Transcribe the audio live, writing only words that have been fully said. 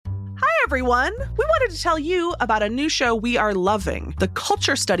everyone. We wanted to tell you about a new show we are loving, the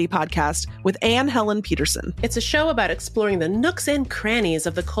Culture Study Podcast with Anne Helen Peterson. It's a show about exploring the nooks and crannies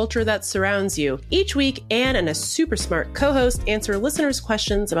of the culture that surrounds you. Each week, Anne and a super smart co-host answer listeners'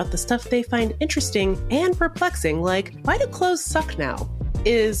 questions about the stuff they find interesting and perplexing, like, why do clothes suck now?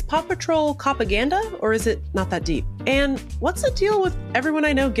 Is Paw Patrol propaganda, or is it not that deep? And what's the deal with everyone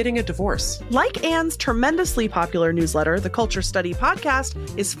I know getting a divorce? Like Anne's tremendously popular newsletter, the Culture Study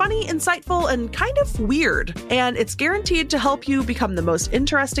Podcast is funny, insightful, and kind of weird. And it's guaranteed to help you become the most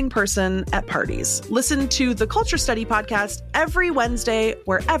interesting person at parties. Listen to the Culture Study Podcast every Wednesday,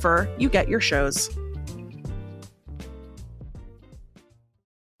 wherever you get your shows.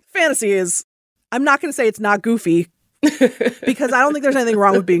 Fantasy is, I'm not going to say it's not goofy, because I don't think there's anything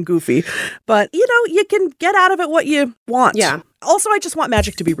wrong with being goofy. But, you know, you can get out of it what you want. Yeah. Also, I just want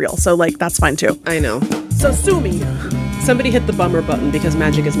magic to be real. So, like, that's fine, too. I know. So, sue me. Somebody hit the bummer button because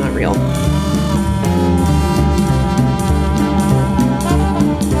magic is not real.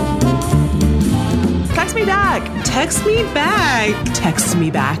 Text me back. Text me back. Text me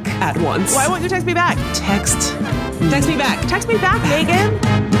back at once. Why won't you text me back? Text me back. Text me back, Megan.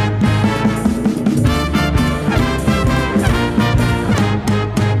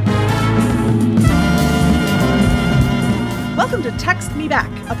 Welcome to Text Me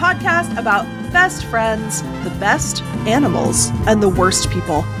Back, a podcast about best friends, the best animals, and the worst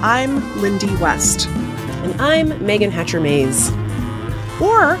people. I'm Lindy West. And I'm Megan Hatcher-Mays.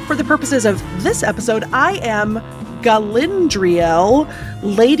 Or, for the purposes of this episode, I am Galindriel,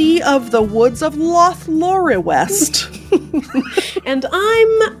 Lady of the Woods of Lothlore West. And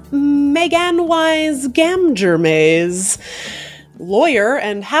I'm Megan Wise Gamger-Mays, lawyer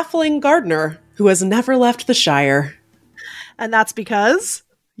and halfling gardener who has never left the Shire. And that's because,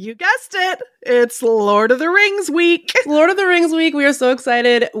 you guessed it, it's Lord of the Rings week. Lord of the Rings week. We are so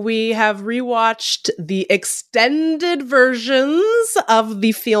excited. We have rewatched the extended versions of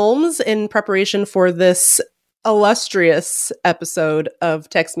the films in preparation for this illustrious episode of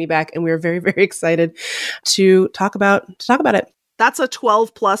Text Me Back, and we are very, very excited to talk about it. That's a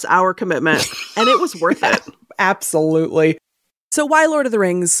 12-plus hour commitment, and it was worth it. Absolutely. So why Lord of the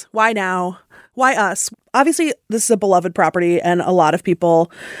Rings? Why now? Why us? Obviously, this is a beloved property, and a lot of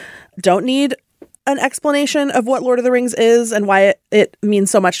people don't need an explanation of what Lord of the Rings is and why it means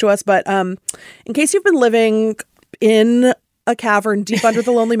so much to us. But in case you've been living in a cavern deep under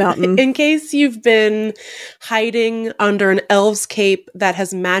the Lonely Mountain. In case you've been hiding under an elf's cape that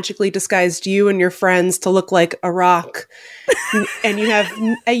has magically disguised you and your friends to look like a rock, and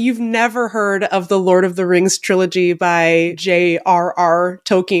you've never heard of the Lord of the Rings trilogy by J.R.R.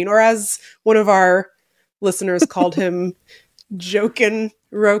 Tolkien, or as one of our listeners called him, Jokin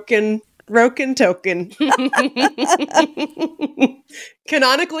Roken Token.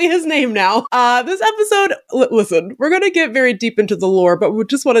 Canonically his name now. This episode, listen, we're going to get very deep into the lore, but we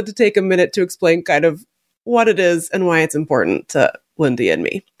just wanted to take a minute to explain kind of what it is and why it's important to Lindy and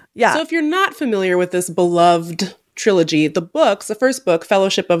me. Yeah. So if you're not familiar with this beloved trilogy, the first book,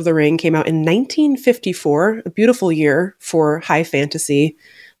 Fellowship of the Ring, came out in 1954, a beautiful year for high fantasy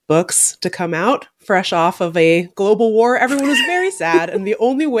books to come out, fresh off of a global war. Everyone was very sad, and the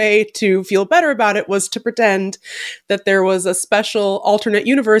only way to feel better about it was to pretend that there was a special alternate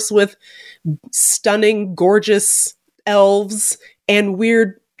universe with stunning, gorgeous elves and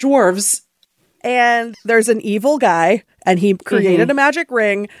weird dwarves. And there's an evil guy, and he created a magic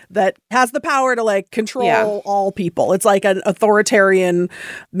ring that has the power to, like, control all people. It's like an authoritarian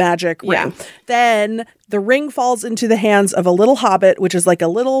magic ring. Yeah. Then the ring falls into the hands of a little hobbit, which is like a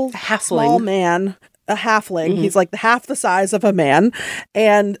little small man, a halfling. He's like half the size of a man,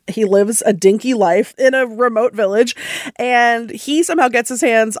 and he lives a dinky life in a remote village. And he somehow gets his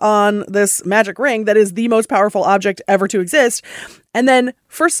hands on this magic ring that is the most powerful object ever to exist. And then,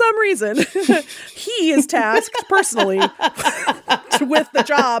 for some reason, he is tasked personally with the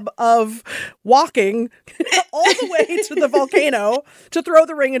job of walking all the way to the volcano to throw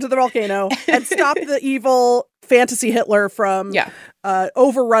the ring into the volcano and stop the evil fantasy Hitler from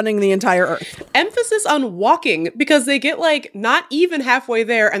overrunning the entire Earth. Emphasis on walking, because they get, like, not even halfway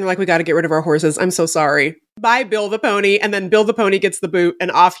there, and they're like, we got to get rid of our horses. I'm so sorry. Bye, Bill the Pony. And then Bill the Pony gets the boot,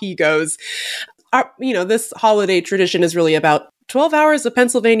 and off he goes. This holiday tradition is really about 12 hours of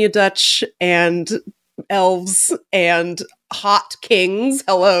Pennsylvania Dutch and elves and hot kings,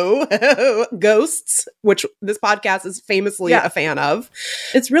 ghosts, which this podcast is famously a fan of.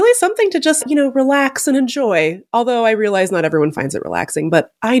 It's really something to just, relax and enjoy. Although I realize not everyone finds it relaxing,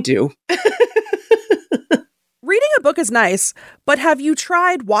 but I do. Reading a book is nice, but have you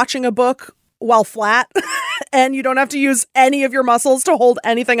tried watching a book while flat and you don't have to use any of your muscles to hold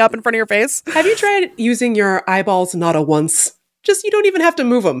anything up in front of your face. Have you tried using your eyeballs not a once? Just, you don't even have to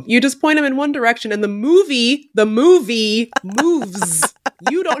move them. You just point them in one direction and the movie moves.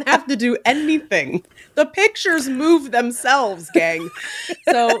 You don't have to do anything. The pictures move themselves, gang.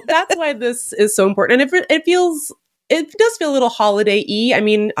 So that's why this is so important. And it does feel a little holiday-y. I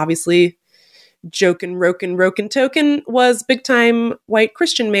mean, obviously, Jokin' Rokin' Token was big time white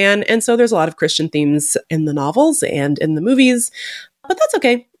Christian man. And so there's a lot of Christian themes in the novels and in the movies. But that's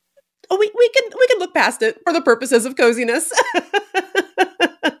okay. Oh, we can look past it for the purposes of coziness.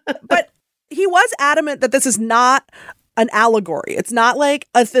 But he was adamant that this is not an allegory. It's not like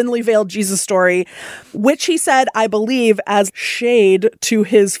a thinly veiled Jesus story, which he said, I believe, as shade to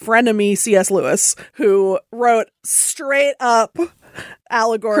his frenemy C.S. Lewis, who wrote straight up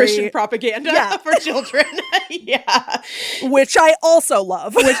allegory Christian propaganda for children. Yeah. Which I also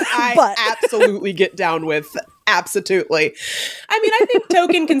love. Which I absolutely get down with. Absolutely. I mean, I think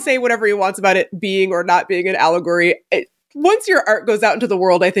Tolkien can say whatever he wants about it being or not being an allegory. Once your art goes out into the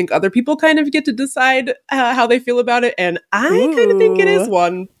world, I think other people kind of get to decide how they feel about it. And I kind of think it is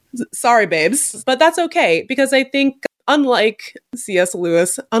one. Sorry, babes. But that's okay, because I think unlike C.S.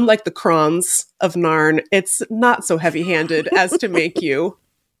 Lewis, unlike the Krons of Narn, it's not so heavy-handed as to make you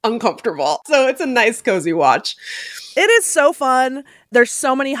uncomfortable. So it's a nice, cozy watch. It is so fun. There's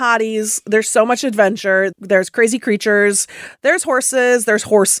so many hotties. There's so much adventure. There's crazy creatures. There's horses. There's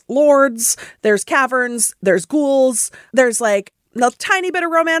horse lords. There's caverns. There's ghouls. There's like a tiny bit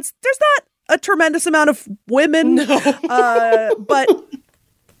of romance. There's not a tremendous amount of women. No. But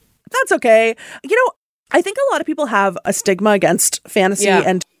that's okay. You know, I think a lot of people have a stigma against fantasy.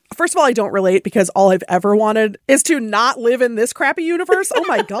 And first of all, I don't relate, because all I've ever wanted is to not live in this crappy universe. Oh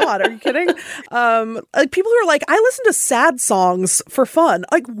my God, are you kidding? Like people who are like, I listen to sad songs for fun.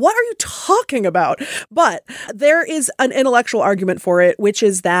 Like, what are you talking about? But there is an intellectual argument for it, which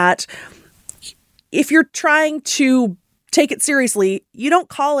is that if you're trying to take it seriously, you don't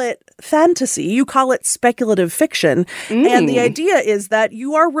call it fantasy, you call it speculative fiction. And the idea is that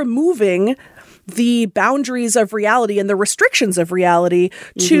you are removing the boundaries of reality and the restrictions of reality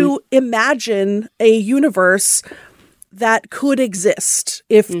to imagine a universe that could exist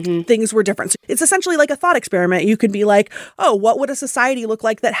if things were different. So it's essentially like a thought experiment. You could be like, oh, what would a society look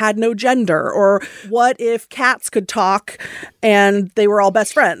like that had no gender? Or what if cats could talk and they were all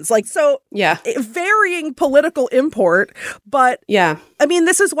best friends? Like, so varying political import. But I mean,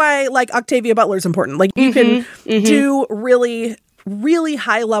 this is why like Octavia Butler is important. Like you can do really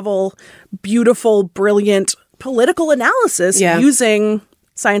high level, beautiful, brilliant political analysis using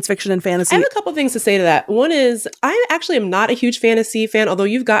science fiction and fantasy. I have a couple things to say to that. One is, I actually am not a huge fantasy fan, although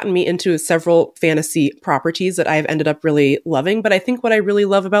you've gotten me into several fantasy properties that I've ended up really loving. But I think what I really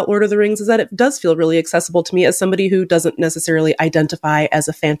love about Lord of the Rings is that it does feel really accessible to me as somebody who doesn't necessarily identify as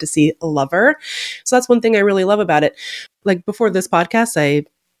a fantasy lover. So that's one thing I really love about it. Like before this podcast, I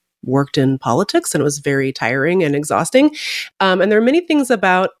worked in politics and it was very tiring and exhausting. And there are many things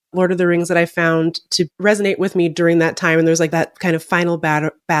about Lord of the Rings that I found to resonate with me during that time. And there's like that kind of final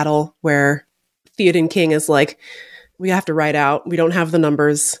battle where Theoden King is like, we have to ride out. We don't have the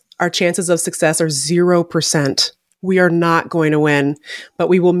numbers. Our chances of success are 0%. We are not going to win, but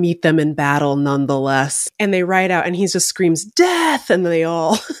we will meet them in battle nonetheless. And they ride out and he just screams, death! And they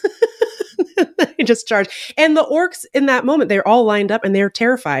all... They just charge. And the orcs in that moment, they're all lined up and they're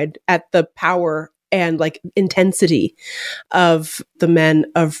terrified at the power and like intensity of the men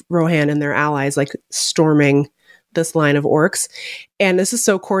of Rohan and their allies, like storming this line of orcs. And this is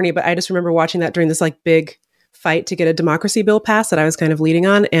so corny, but I just remember watching that during this like big fight to get a democracy bill passed that I was kind of leading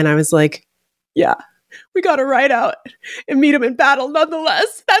on. And I was like, yeah, we got to ride out and meet him in battle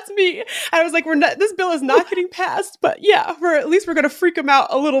nonetheless. That's me. I was like, this bill is not getting passed, but yeah, at least we're going to freak him out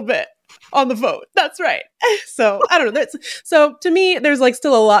a little bit on the vote. That's right. So I don't know. So to me, there's like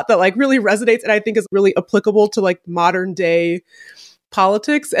still a lot that like really resonates and I think is really applicable to like modern day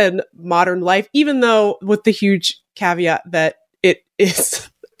politics and modern life, even though with the huge caveat that it is,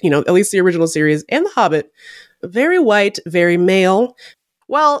 you know, at least the original series and The Hobbit, very white, very male.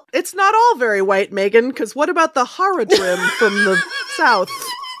 Well, it's not all very white, Megan, because what about the Haradrim from the south?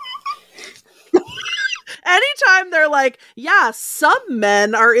 Anytime they're like, yeah, some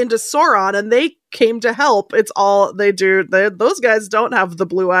men are into Sauron and they came to help, it's all they do. Those guys don't have the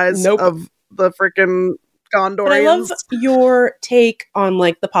blue eyes of the freaking Gondorians. But I love your take on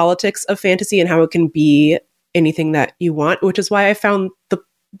like the politics of fantasy and how it can be anything that you want, which is why I found the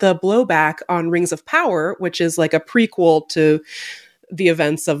blowback on Rings of Power, which is like a prequel to the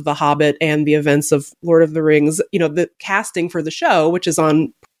events of The Hobbit and the events of Lord of the Rings, you know, the casting for the show, which is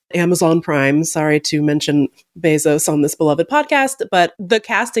on Amazon Prime. Sorry to mention Bezos on this beloved podcast, but the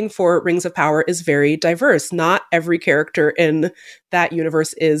casting for Rings of Power is very diverse. Not every character in that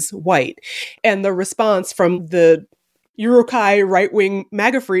universe is white. And the response from the Urukai right-wing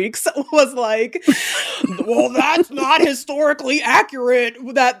MAGA freaks was like, well, that's not historically accurate,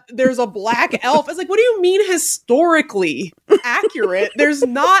 that there's a black elf. It's like, what do you mean historically accurate? There's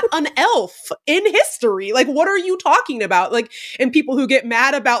not an elf in history. Like, what are you talking about? Like, and people who get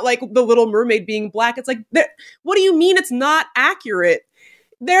mad about like the Little Mermaid being black, it's like, what do you mean it's not accurate?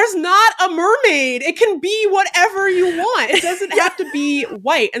 There's not a mermaid. It can be whatever you want. It doesn't have to be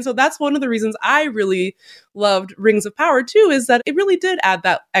white. And so that's one of the reasons I really loved Rings of Power too, is that it really did add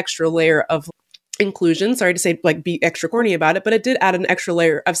that extra layer of inclusion. Sorry to say, like, be extra corny about it, but it did add an extra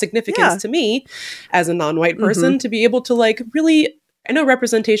layer of significance to me as a non-white person to be able to like really, I know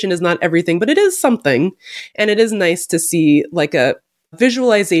representation is not everything, but it is something. And it is nice to see like a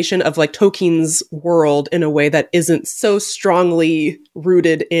visualization of like Tolkien's world in a way that isn't so strongly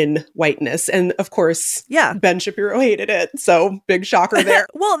rooted in whiteness. And of course, Ben Shapiro hated it. So big shocker there.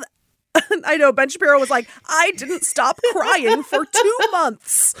 Well, I know Ben Shapiro was like, I didn't stop crying for 2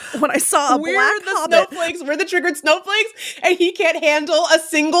 months when I saw a black hobbit. We're the triggered snowflakes, and he can't handle a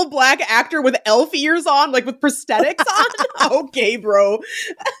single black actor with elf ears on, like with prosthetics on. Okay, bro. Well,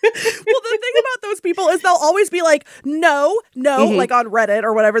 the thing about those people is they'll always be like, no, like on Reddit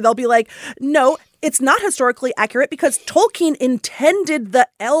or whatever, they'll be like, no, it's not historically accurate because Tolkien intended the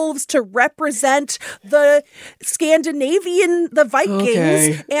elves to represent the Scandinavian, the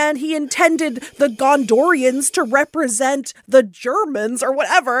Vikings, and he intended the Gondorians to represent the Germans or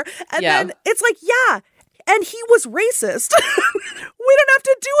whatever. And then it's like, and he was racist. We don't have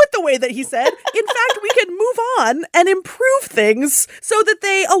to do it the way that he said. In fact, we can move on and improve things so that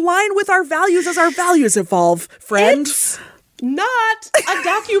they align with our values as our values evolve, friend. It's not a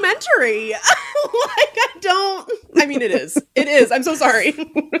documentary. I mean, it is. It is. I'm so sorry.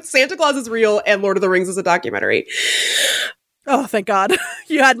 Santa Claus is real and Lord of the Rings is a documentary. Oh, thank God.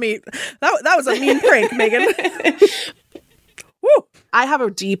 You had me. That was a mean prank, Megan. Woo. I have a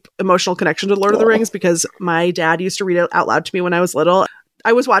deep emotional connection to Lord of the Rings because my dad used to read it out loud to me when I was little.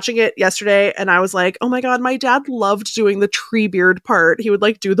 I was watching it yesterday and I was like, oh my God, my dad loved doing the Treebeard part. He would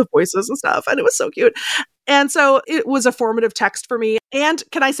like do the voices and stuff. And it was so cute. And so it was a formative text for me. And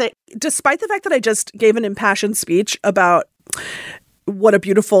can I say, despite the fact that I just gave an impassioned speech about what a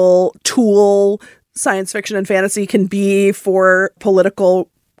beautiful tool science fiction and fantasy can be for political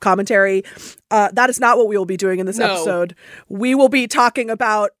commentary, that is not what we will be doing in this episode. We will be talking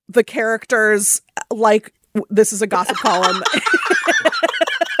about the characters like this is a gossip column.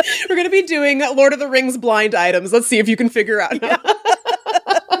 We're going to be doing Lord of the Rings blind items. Let's see if you can figure out.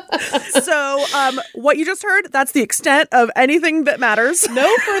 So what you just heard, that's the extent of anything that matters.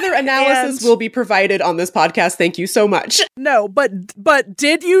 No further analysis will be provided on this podcast. Thank you so much. No, but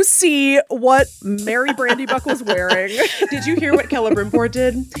did you see what Mary Brandybuck was wearing? Did you hear what Celebrimbor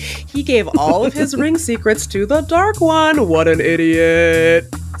did? He gave all of his ring secrets to the Dark One. What an idiot.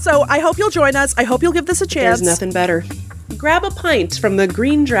 So I hope you'll join us. I hope you'll give this a chance. There's nothing better. Grab a pint from the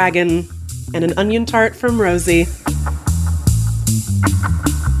Green Dragon and an onion tart from Rosie.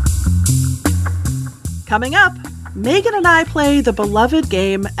 Coming up, Megan and I play the beloved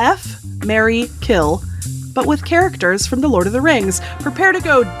game F, Marry, Kill, but with characters from The Lord of the Rings. Prepare to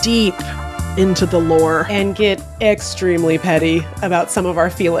go deep into the lore. And get extremely petty about some of our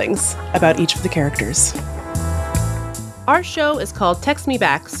feelings about each of the characters. Our show is called Text Me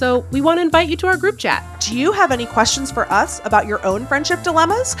Back, so we want to invite you to our group chat. Do you have any questions for us about your own friendship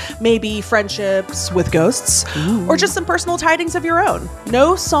dilemmas? Maybe friendships with ghosts? Ooh. Or just some personal tidings of your own?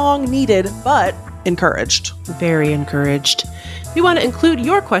 No song needed, but encouraged. Very encouraged. We want to include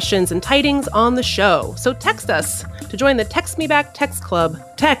your questions and tidings on the show, so text us to join the Text Me Back Text Club.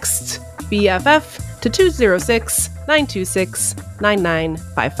 Text BFF to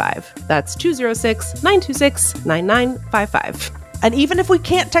 206-926-9955. That's 206-926-9955. And even if we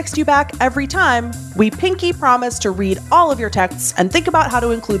can't text you back every time, we pinky promise to read all of your texts and think about how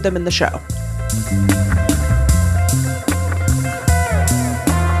to include them in the show.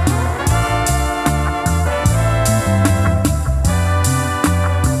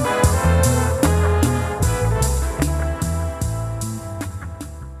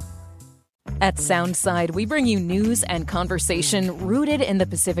 At Soundside, we bring you news and conversation rooted in the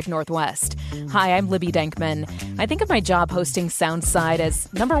Pacific Northwest. Hi, I'm Libby Denkman. I think of my job hosting Soundside as,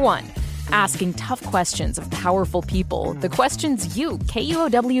 number one, asking tough questions of powerful people, the questions you,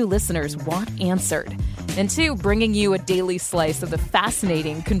 KUOW listeners, want answered. And two, bringing you a daily slice of the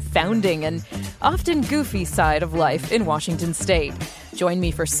fascinating, confounding, and often goofy side of life in Washington State. Join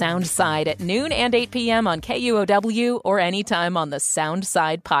me for Soundside at noon and 8 p.m. on KUOW or anytime on the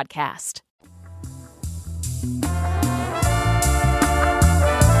Soundside podcast.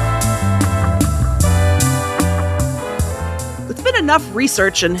 It's been enough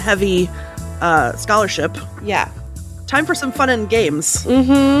research and heavy scholarship. Yeah. Time for some fun and games.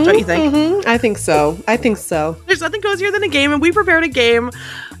 Don't you think? I think so. There's nothing cozier than a game, and we prepared a game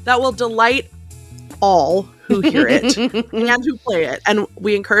that will delight all who hear it and who play it. And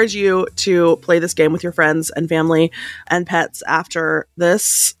we encourage you to play this game with your friends and family and pets after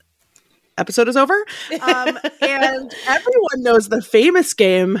this episode is over. And everyone knows the famous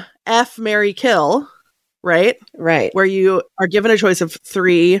game F, Marry, Kill, right? Right. Where you are given a choice of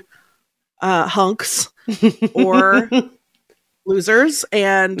 3 hunks or losers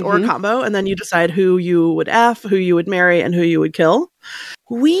and or a combo, and then you decide who you would F, who you would marry, and who you would kill.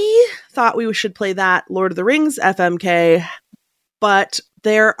 We thought we should play that Lord of the Rings FMK, but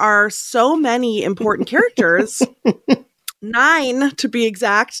there are so many important characters, 9 to be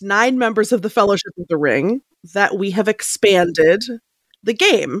exact, 9 members of the Fellowship of the Ring, that we have expanded the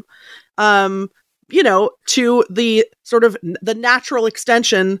game. To the sort of the natural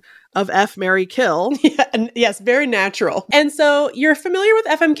extension of F, Marry, Kill. Yeah, and yes, very natural. And so you're familiar with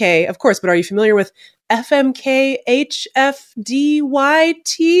FMK, of course, but are you familiar with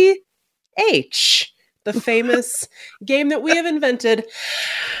FMKHFDYTH? The famous game that we have invented.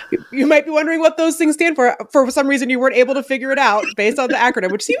 You might be wondering what those things stand for. For some reason, you weren't able to figure it out based on the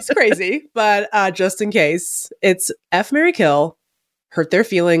acronym, which seems crazy, but just in case, it's F, Marry, Kill, Hurt Their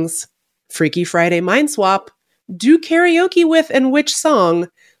Feelings, Freaky Friday Mind Swap, Do Karaoke With and Which Song,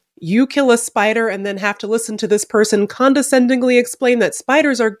 You Kill a Spider and then have to listen to this person condescendingly explain that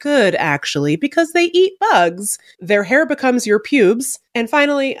spiders are good, actually, because they eat bugs. Their hair becomes your pubes. And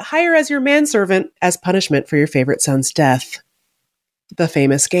finally, Hire as Your Manservant as punishment for your favorite son's death. The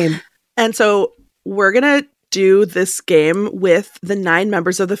famous game. And so we're going to do this game with the 9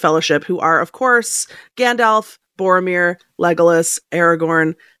 members of the Fellowship, who are, of course, Gandalf, Boromir, Legolas,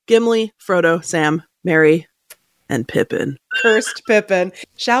 Aragorn, Gimli, Frodo, Sam, Merry, and Pippin. Cursed Pippin.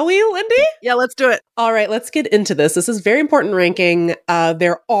 Shall we, Lindy? Yeah, let's do it. All right, let's get into this. This is very important ranking.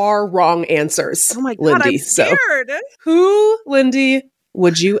 There are wrong answers. Oh my God, Lindy. I'm scared. So, who, Lindy,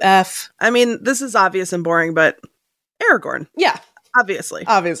 would you F? I mean, this is obvious and boring, but Aragorn. Yeah. Obviously. Who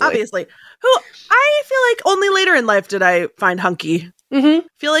I feel like only later in life did I find hunky. I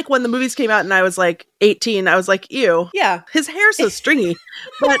feel like when the movies came out and I was like 18, I was like, ew. Yeah. His hair's so stringy.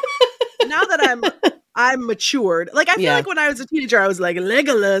 But now that I'm matured. Like, I feel like when I was a teenager, I was like,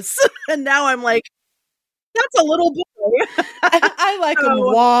 Legolas. And now I'm like, that's a little boy. I like him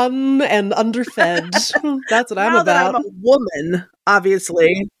wan and underfed. That's what I'm about. That I'm a woman,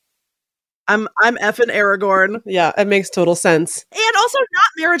 obviously. I'm effing Aragorn. Yeah, it makes total sense. And also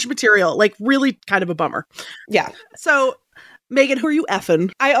not marriage material. Like, really kind of a bummer. Yeah. So, Megan, who are you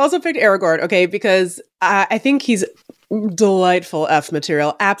effing? I also picked Aragorn, okay, because I think he's delightful F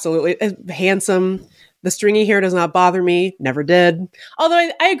material. Absolutely. Handsome. The stringy hair does not bother me. Never did. Although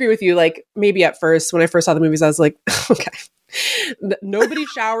I agree with you, like, maybe at first, when I first saw the movies, I was like, okay. Nobody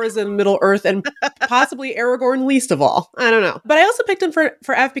showers in Middle Earth, and possibly Aragorn least of all. I don't know. But I also picked him for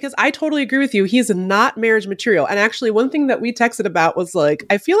F because I totally agree with you. He is not marriage material. And actually, one thing that we texted about was like,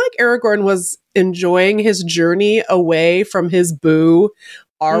 I feel like Aragorn was enjoying his journey away from his boo,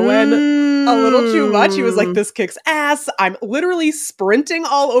 Arwen, a little too much. He was like, this kicks ass. I'm literally sprinting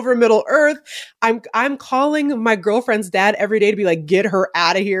all over Middle Earth. I'm calling my girlfriend's dad every day to be like, get her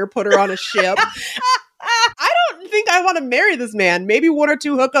out of here, put her on a ship. I don't think I want to marry this man. Maybe 1 or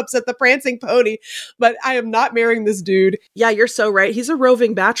 2 hookups at the Prancing Pony, but I am not marrying this dude. Yeah, you're so right. He's a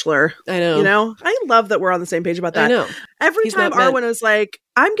roving bachelor. I know. You know? I love that we're on the same page about that. I know. Every time Arwen was like,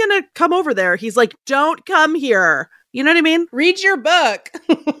 I'm going to come over there, he's like, don't come here. You know what I mean? Read your book.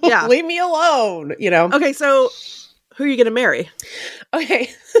 Yeah. Leave me alone, you know? Okay, so who are you going to marry? Okay,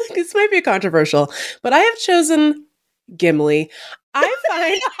 this might be controversial, but I have chosen Gimli. I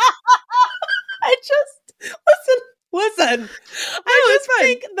find... Listen. I just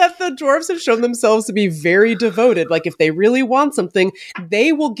think that the dwarves have shown themselves to be very devoted. Like, if they really want something,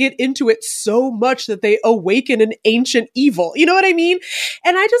 they will get into it so much that they awaken an ancient evil. You know what I mean?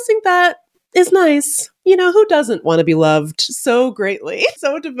 And I just think that is nice. You know, who doesn't want to be loved so greatly,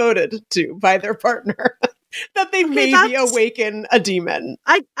 so devoted to by their partner that they maybe awaken a demon?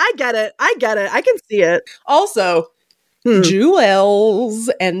 I get it. I can see it. Also, jewels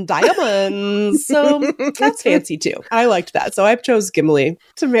and diamonds. So that's fancy too. I liked that. So I chose Gimli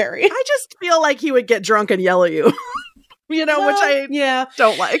to marry. I just feel like he would get drunk and yell at you. which I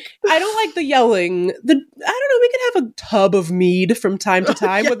don't like. I don't like the yelling. I don't know, we could have a tub of mead from time to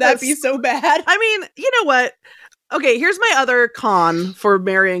time. Would that be so bad? I mean, you know what? Okay, here's my other con for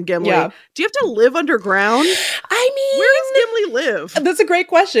Merry and Gimli. Yeah. Do you have to live underground? I mean, where does Gimli live? That's a great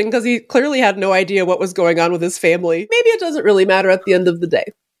question, because he clearly had no idea what was going on with his family. Maybe it doesn't really matter at the end of the day.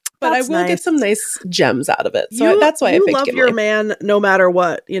 But I will get some nice gems out of it. So that's why I picked Gimli. You love your man no matter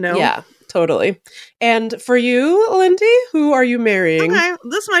what, Yeah, totally. And for you, Lindy, who are you marrying? Okay,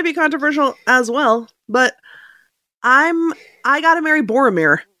 this might be controversial as well, but I gotta marry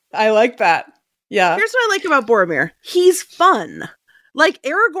Boromir. I like that. Yeah. Here's what I like about Boromir. He's fun. Like,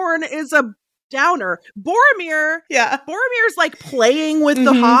 Aragorn is a downer. Boromir's like playing with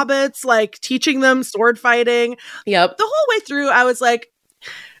the hobbits, like teaching them sword fighting. Yep. The whole way through, I was like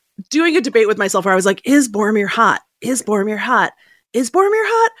doing a debate with myself where I was like, is Boromir hot? Is Boromir hot? Is Boromir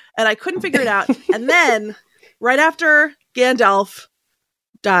hot? And I couldn't figure it out. And then right after Gandalf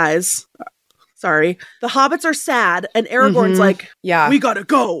dies, the hobbits are sad, and Aragorn's like, we gotta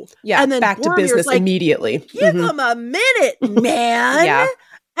go. Yeah, and then back Boromir's to business like, immediately. Give them a minute, man. Yeah.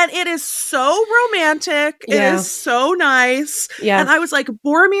 And it is so romantic. It is so nice. Yeah. And I was like,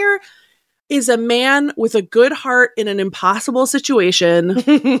 Boromir is a man with a good heart in an impossible situation.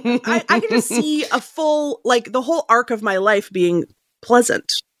 I can just see a full, like, the whole arc of my life being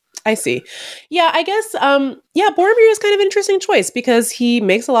pleasant. I see. Yeah, I guess, Boromir is kind of an interesting choice because he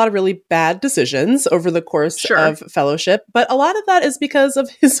makes a lot of really bad decisions over the course of Fellowship, but a lot of that is because of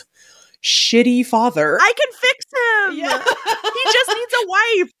his shitty father. I can fix him! Yeah. He just needs a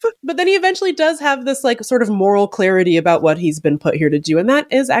wife! But then he eventually does have this, like, sort of moral clarity about what he's been put here to do, and that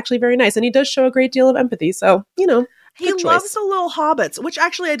is actually very nice, and he does show a great deal of empathy, so, He loves the little hobbits, which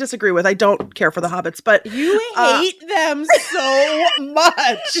actually I disagree with. I don't care for the hobbits, but you hate them so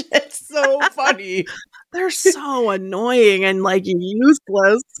much. It's so funny. They're so annoying and like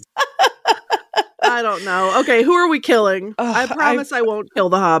useless. I don't know. Okay, who are we killing? I promise I won't kill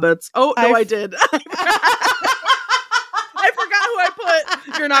the hobbits. Oh, no, I did. I forgot who I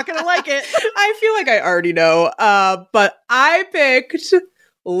put. You're not going to like it. I feel like I already know, but I picked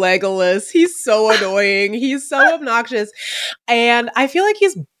Legolas. He's so annoying. He's so obnoxious. And I feel like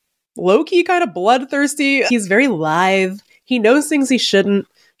he's low-key kind of bloodthirsty. He's very lithe. He knows things he shouldn't.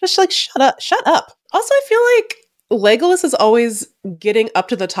 Just like, shut up. Also, I feel like Legolas is always getting up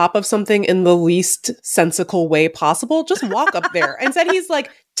to the top of something in the least sensical way possible. Just walk up there. Instead, he's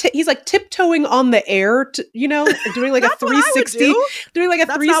like tiptoeing on the air, doing like a 360. Doing like a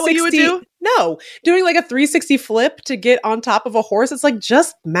 360. Not what you would do? No, doing like a 360 flip to get on top of a horse. It's like,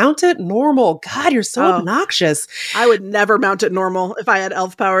 just mount it normal. God, you're so obnoxious. I would never mount it normal if I had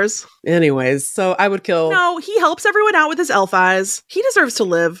elf powers. Anyways, so I would kill. No, he helps everyone out with his elf eyes. He deserves to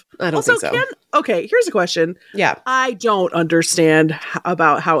live. I don't think so. Okay, here's a question. Yeah. I don't understand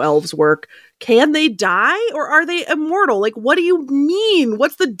about how elves work. Can they die or are they immortal? Like, what do you mean?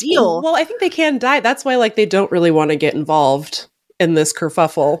 What's the deal? Well, I think they can die. That's why, like, they don't really want to get involved in this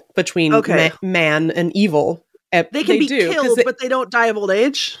kerfuffle between man and evil. They can be killed, but they don't die of old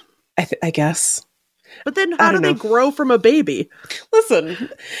age? I guess. But then how do they grow from a baby? Listen,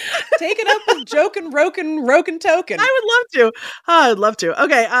 take it up with Jokin, Roken Token. I would love to. I'd love to.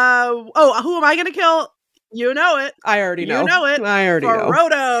 Okay. Who am I going to kill? You know it. I already know. You know it. I already know.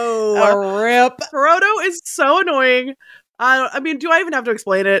 Frodo. A rip. Frodo is so annoying. I mean, do I even have to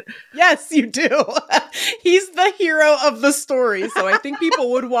explain it? Yes, you do. He's the hero of the story, so I think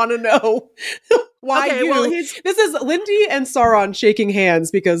people would want to know why This is Lindy and Sauron shaking hands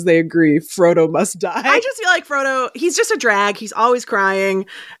because they agree Frodo must die. I just feel like Frodo, he's just a drag. He's always crying.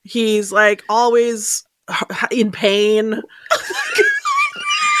 He's like always in pain.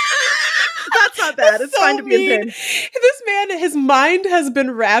 That's not bad. It's so fine to be in pain. This man, his mind has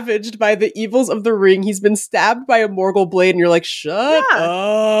been ravaged by the evils of the ring. He's been stabbed by a Morgul blade, and you're like, shut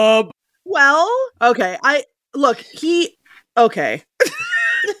up. Well, okay. He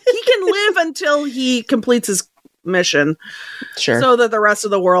can live until he completes his mission. Sure. So that the rest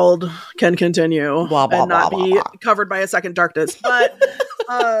of the world can continue and not be covered by a second darkness. But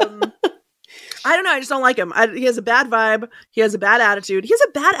I don't know. I just don't like him. He has a bad vibe. He has a bad attitude.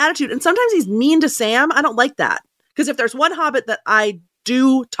 And sometimes he's mean to Sam. I don't like that. Because if there's one Hobbit that I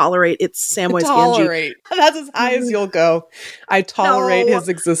do tolerate, it's Samwise Gamgee. That's as high as you'll go. I tolerate his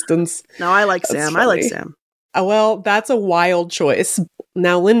existence. No, I like Sam. Funny. I like Sam. Well, that's a wild choice.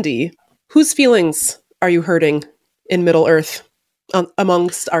 Now, Lindy, whose feelings are you hurting in Middle Earth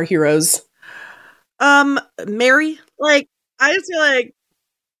amongst our heroes? Mary. Like, I just feel like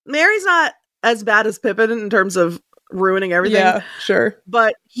Mary's not as bad as Pippin in terms of ruining everything. Yeah, sure.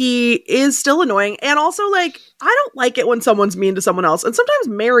 But he is still annoying. And also, like, I don't like it when someone's mean to someone else. And sometimes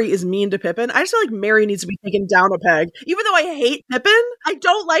Merry is mean to Pippin. I just feel like Merry needs to be taken down a peg. Even though I hate Pippin, I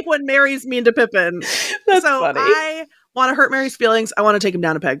don't like when Merry's mean to Pippin. That's so funny. I want to hurt Merry's feelings. I want to take him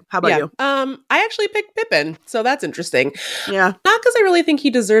down a peg. How about you? I actually picked Pippin, so that's interesting. Yeah. Not because I really think he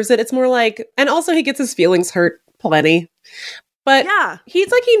deserves it. It's more like, and also he gets his feelings hurt plenty. But yeah,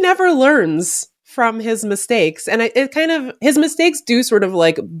 he's like, he never learns from his mistakes. And it kind of, his mistakes do sort of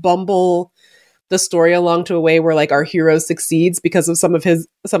like bumble the story along to a way where like our hero succeeds because of some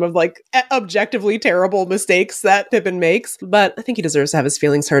of like objectively terrible mistakes that Pippin makes. But I think he deserves to have his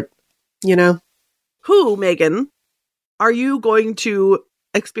feelings hurt, you know? Who, Megan, are you going to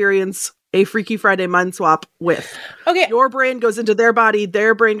experience a Freaky Friday mind swap with? Okay. Your brain goes into their body,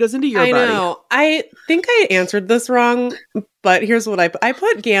 their brain goes into your body. I know. I think I answered this wrong, but here's what I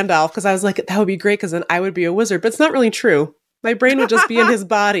put Gandalf because I was like, that would be great because then I would be a wizard, but it's not really true. My brain would just be in his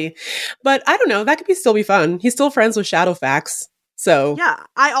body. But I don't know. That could still be fun. He's still friends with Shadowfax. So yeah,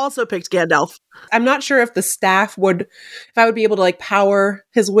 I also picked Gandalf. I'm not sure if the staff if I would be able to like power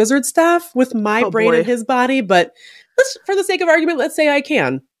his wizard staff with my brain in his body, but for the sake of argument, let's say I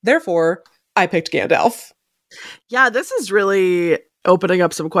can. Therefore, I picked Gandalf. Yeah, this is really opening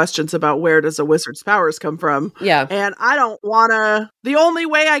up some questions about where does a wizard's powers come from. Yeah. And I don't want to... The only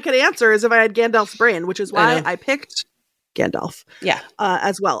way I could answer is if I had Gandalf's brain, which is why I picked Gandalf. Yeah.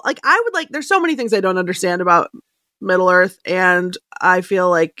 As well. Like, I would like... There's so many things I don't understand about Middle-earth, and I feel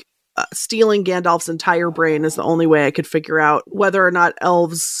like stealing Gandalf's entire brain is the only way I could figure out whether or not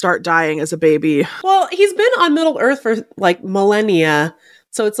elves start dying as a baby. Well, he's been on Middle-earth for like millennia,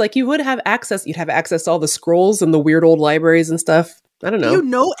 so it's like you'd have access to all the scrolls and the weird old libraries and stuff. I don't know. You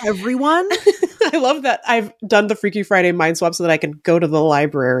know everyone? I love that I've done the Freaky Friday mind swap so that I can go to the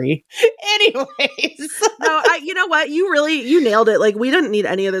library. Anyways. No, you know what? You nailed it. Like, we didn't need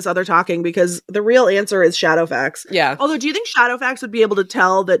any of this other talking because the real answer is Shadowfax. Yeah. Although, do you think Shadowfax would be able to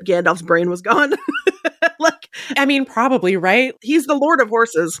tell that Gandalf's brain was gone? Like, I mean, probably, right? He's the Lord of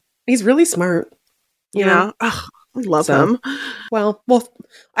Horses. He's really smart. You know? Ugh, I love him. Well,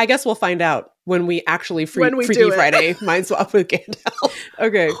 I guess we'll find out when we actually Freaky Friday mind swap with Gandalf.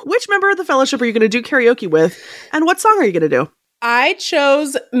 Okay. Which member of the Fellowship are you going to do karaoke with? And what song are you going to do? I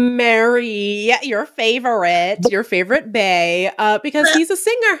chose Merry, your favorite Bay, because he's a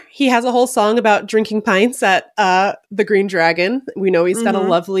singer. He has a whole song about drinking pints at the Green Dragon. We know he's got a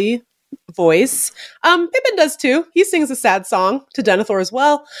lovely voice. Pippin does too. He sings a sad song to Denethor as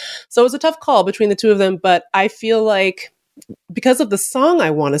well. So it was a tough call between the two of them, but I feel like because of the song I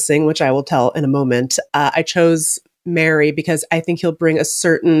want to sing, which I will tell in a moment, I chose Merry because I think he'll bring a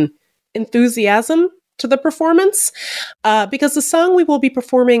certain enthusiasm to the performance. Because the song we will be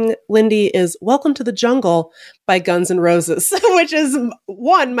performing, Lindy, is Welcome to the Jungle by Guns N' Roses, which is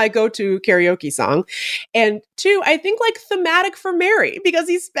one, my go-to karaoke song. And two, I think like thematic for Merry because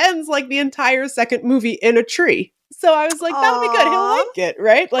he spends like the entire second movie in a tree. So I was like, that'll be good. He'll like it,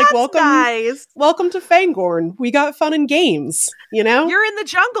 right? Like, welcome to Fangorn. We got fun and games, you know? You're in the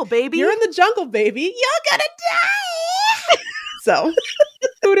jungle, baby. You're gonna die. So,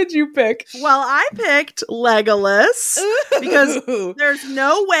 who did you pick? Well, I picked Legolas because there's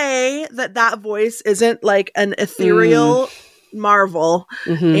no way that voice isn't like an ethereal marvel.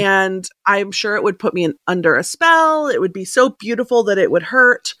 And I'm sure it would put me under a spell. It would be so beautiful that it would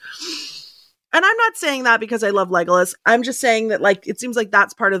hurt. And I'm not saying that because I love Legolas. I'm just saying that, like, it seems like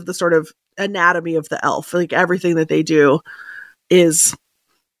that's part of the sort of anatomy of the elf. Like, everything that they do is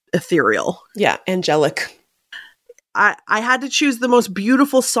ethereal. Yeah, angelic. I had to choose the most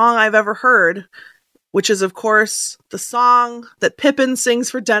beautiful song I've ever heard, which is, of course, the song that Pippin sings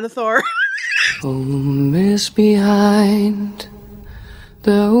for Denethor. Home is behind,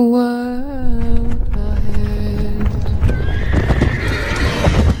 the world ahead,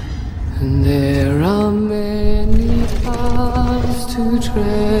 and there are many paths to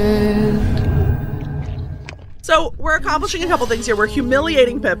tread. So we're accomplishing a couple things here. We're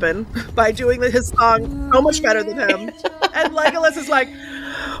humiliating Pippin by doing his song so much better than him. And Legolas is like,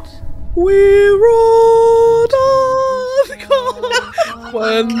 we rode on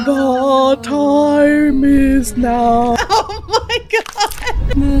when the time is now. Oh my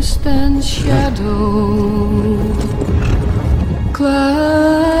god. Mist and shadow,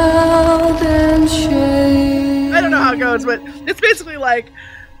 cloud and shade. I don't know how it goes, but it's basically like,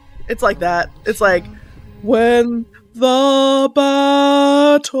 it's like that. It's like, when The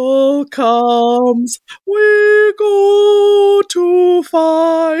battle comes, we go to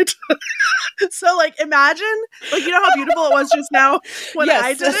fight. So, like, imagine, like, you know how beautiful it was just now when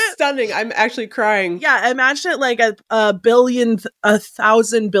I did it? Stunning. I'm actually crying. Yeah, imagine it like a billion,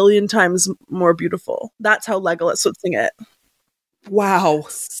 1,000 billion times more beautiful. That's how Legolas would sing it. Wow.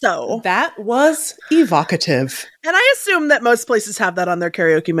 So that was evocative. And I assume that most places have that on their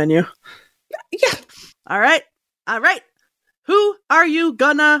karaoke menu. Yeah. All right. Who are you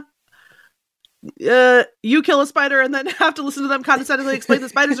gonna you kill a spider and then have to listen to them condescendingly explain that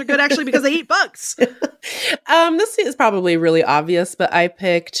spiders are good actually because they eat bugs? This is probably really obvious, but I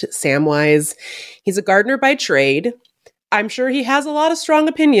picked Samwise. He's a gardener by trade. I'm sure he has a lot of strong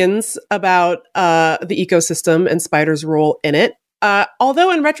opinions about the ecosystem and spiders' role in it.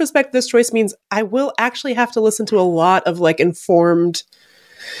 Although in retrospect, this choice means I will actually have to listen to a lot of like informed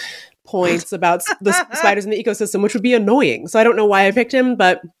points about the spiders in the ecosystem, which would be annoying. So I don't know why I picked him,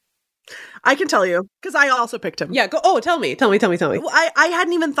 but I can tell you because I also picked him. Yeah, go. Oh, tell me. Well, I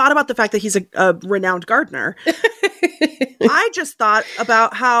hadn't even thought about the fact that he's a renowned gardener. I just thought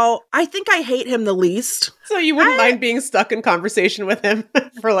about how I think I hate him the least. So you wouldn't mind being stuck in conversation with him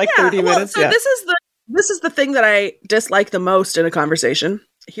for like 30 minutes? So this is the thing that I dislike the most in a conversation,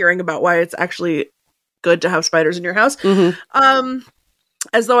 hearing about why it's actually good to have spiders in your house. Mm-hmm.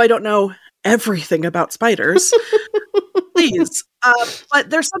 As though I don't know everything about spiders. Please.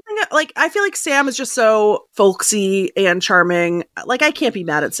 But there's something like, I feel like Sam is just so folksy and charming. Like, I can't be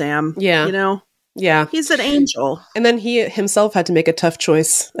mad at Sam. Yeah. You know? Yeah. He's an angel. And then he himself had to make a tough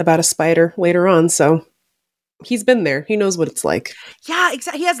choice about a spider later on, so he's been there. He knows what it's like. Yeah,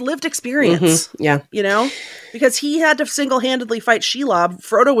 exactly. He has lived experience. Mm-hmm. Yeah. You know? Because he had to single-handedly fight Shelob.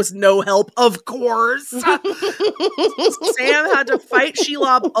 Frodo was no help, of course. Sam had to fight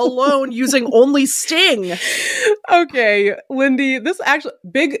Shelob alone using only Sting. Okay, Lindy, this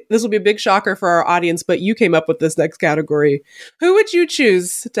will be a big shocker for our audience, but you came up with this next category. Who would you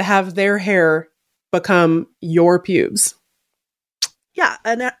choose to have their hair become your pubes? Yeah,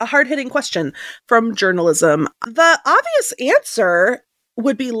 a hard-hitting question from journalism. The obvious answer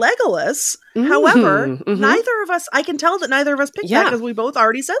would be Legolas. However, neither of us, I can tell that neither of us picked that because we both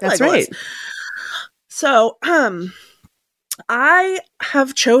already said That's Legolas. Right. So, I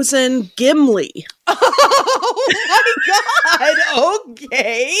have chosen Gimli. Oh my God.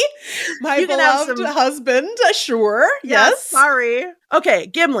 Okay. My beloved husband, sure. Yes. Sorry. Okay,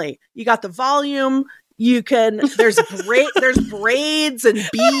 Gimli. You got the volume. You can, there's braids and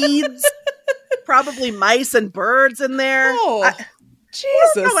beads, probably mice and birds in there. Oh,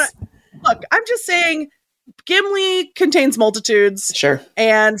 Jesus. Look, I'm just saying Gimli contains multitudes. Sure.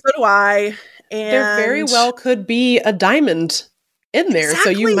 And so do I. And there very well could be a diamond in there.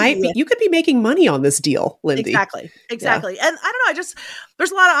 Exactly. So you could be making money on this deal, Lindy. Exactly. Yeah. And I don't know,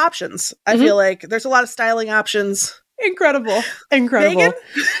 there's a lot of options. I feel like there's a lot of styling options. Incredible. Megan,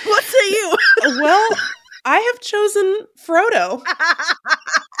 what say you? Well, I have chosen Frodo.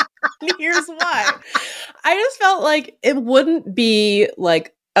 Here's why. I just felt like it wouldn't be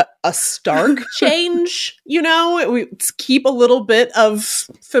like a stark change, you know? We keep a little bit of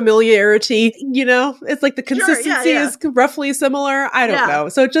familiarity, you know? It's like the consistency is roughly similar. I don't know.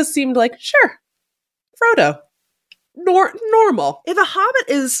 So it just seemed like, sure, Frodo. Normal. If a hobbit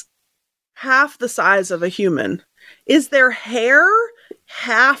is half the size of a human, is their hair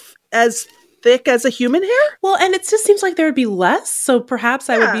half as thick as a human hair? Well, and it just seems like there would be less, so perhaps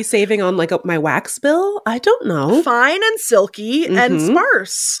I would be saving on like my wax bill. I don't know. Fine and silky and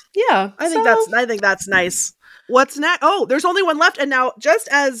sparse. Yeah, I think that's nice. What's next? Oh, there's only one left, and now just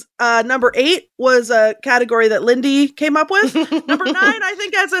as number 8 was a category that Lindy came up with, number 9 I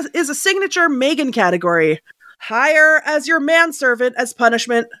think is a signature Megan category. Hire as your manservant as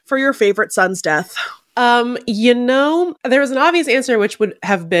punishment for your favorite son's death. You know, there was an obvious answer, which would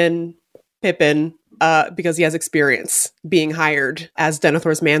have been Pippin, because he has experience being hired as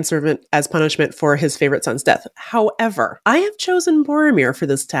Denethor's manservant as punishment for his favorite son's death. However, I have chosen Boromir for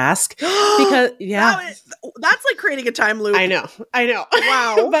this task because, that's like creating a time loop. I know.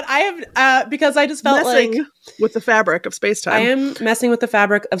 Wow. But I have, because I just felt messing with the fabric of space-time. I am messing with the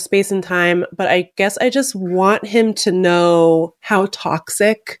fabric of space and time, but I guess I just want him to know how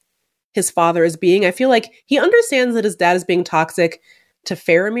toxic his father is being. I feel like he understands that his dad is being toxic to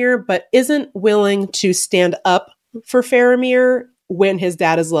Faramir, but isn't willing to stand up for Faramir when his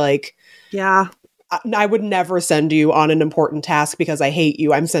dad is like, I would never send you on an important task because I hate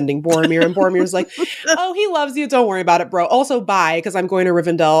you. I'm sending Boromir. And Boromir's like, oh, he loves you. Don't worry about it, bro. Also, bye, because I'm going to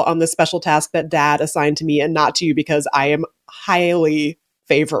Rivendell on this special task that dad assigned to me and not to you because I am highly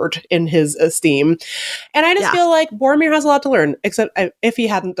favored in his esteem. And I just feel like Boromir has a lot to learn, except if he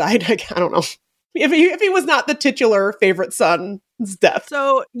hadn't died, I don't know. If he was not the titular favorite son's death.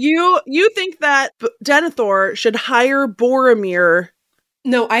 So you think that Denethor should hire Boromir?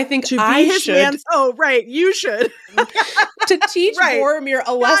 No, I think to be his man. Oh, right. You should. To teach Boromir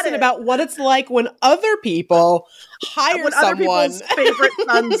a lesson about what it's like when other people hire someone. Other people's favorite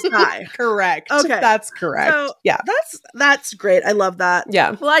sons die. Correct. Okay. That's correct. So, yeah. That's great. I love that.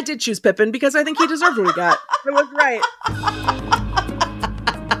 Yeah. Well, I did choose Pippin because I think he deserved what he got. It was right.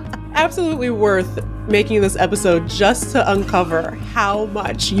 Absolutely worth making this episode just to uncover how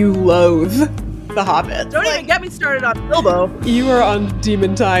much you loathe The Hobbit. Don't even get me started on Bilbo. You are on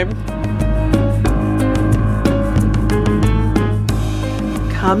demon time.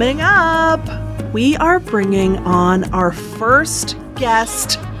 Coming up, we are bringing on our first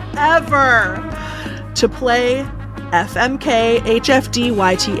guest ever to play FMK HFD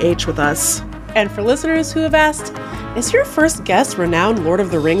YTH with us. And for listeners who have asked, is your first guest renowned Lord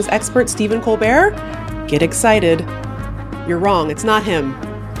of the Rings expert Stephen Colbert? Get excited. You're wrong. It's not him.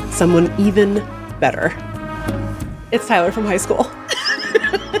 Someone even better. It's Tyler from high school.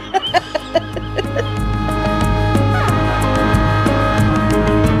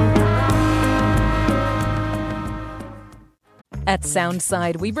 At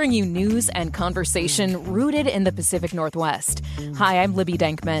Soundside, we bring you news and conversation rooted in the Pacific Northwest. Hi, I'm Libby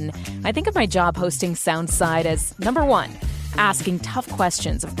Denkman. I think of my job hosting Soundside as, number one, asking tough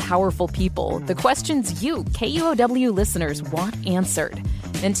questions of powerful people, the questions you, KUOW listeners, want answered.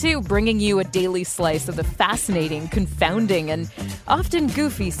 And two, bringing you a daily slice of the fascinating, confounding, and often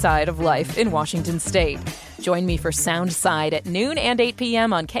goofy side of life in Washington State. Join me for Soundside at noon and 8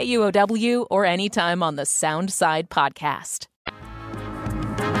 p.m. on KUOW or anytime on the Soundside podcast.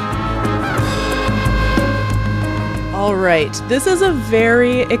 All right, this is a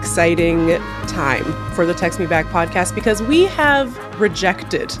very exciting time for the Text Me Back podcast because we have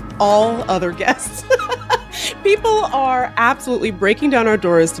rejected all other guests. People are absolutely breaking down our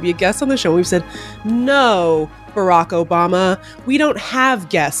doors to be a guest on the show. We've said, no, Barack Obama, we don't have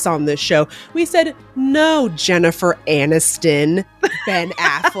guests on this show. We said, no, Jennifer Aniston, Ben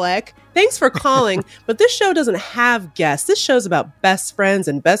Affleck. Thanks for calling, but this show doesn't have guests. This show's about best friends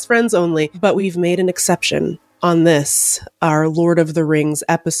and best friends only, but we've made an exception. On this, our Lord of the Rings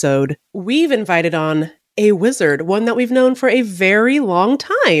episode, we've invited on a wizard, one that we've known for a very long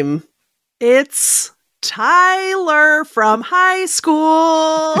time. It's Tyler from high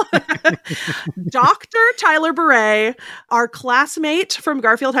school. Dr. Tyler Beret, our classmate from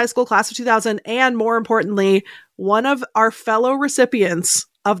Garfield High School, class of 2000, and more importantly, one of our fellow recipients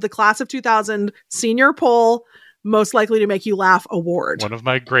of the class of 2000 senior poll most likely to make you laugh award. One of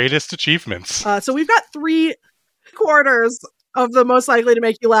my greatest achievements. So we've got 3/4 of the most likely to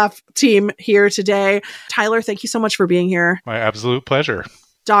make you laugh team here today. Tyler, thank you so much for being here. My absolute pleasure.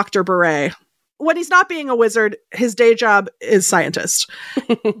 Dr. Beret. When he's not being a wizard, his day job is scientist,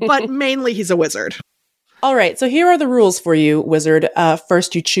 but mainly he's a wizard. All right, so here are the rules for you, wizard.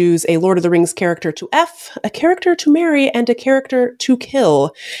 First, you choose a Lord of the Rings character to F, a character to marry, and a character to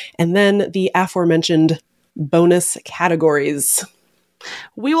kill. And then the aforementioned bonus categories.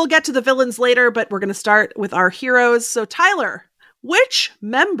 We will get to the villains later, but we're going to start with our heroes. So, Tyler, which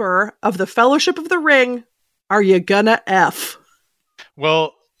member of the Fellowship of the Ring are you gonna F?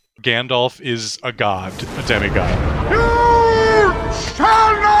 Well, Gandalf is a god, a demigod. You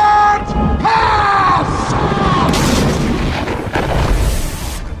shall not pass!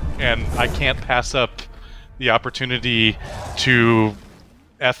 And I can't pass up the opportunity to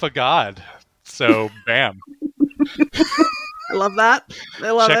F a god. So, bam. I love that.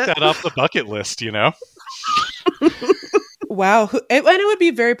 I love Check it. that off the bucket list, you know? Wow. And it would be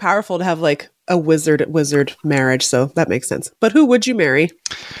very powerful to have like a wizard marriage, so that makes sense. But who would you marry?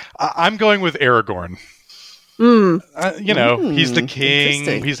 I'm going with Aragorn. He's the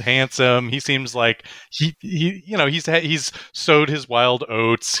king. He's handsome. He seems like he's sowed his wild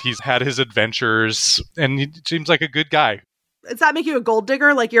oats. He's had his adventures, and he seems like a good guy. Does that make you a gold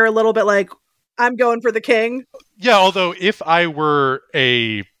digger? Like you're a little bit like, I'm going for the king? Yeah, although if I were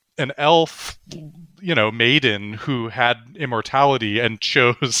an elf, maiden who had immortality and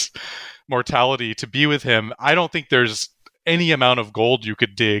chose mortality to be with him, I don't think there's any amount of gold you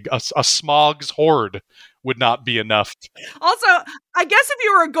could dig. A Smaug's hoard would not be enough. Also, I guess if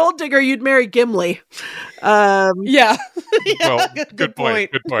you were a gold digger, you'd marry Gimli. Yeah. Well, good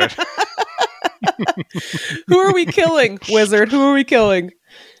point. Good point. Who are we killing, wizard? Who are we killing?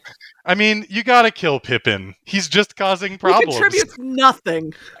 I mean, you gotta kill Pippin. He's just causing problems. He contributes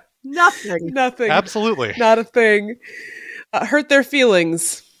nothing. Nothing. Nothing. Absolutely. Not a thing. hurt their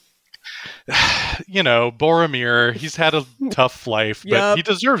feelings. Boromir, he's had a tough life, but he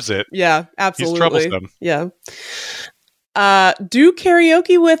deserves it. Yeah, absolutely. He's troublesome. Yeah. Do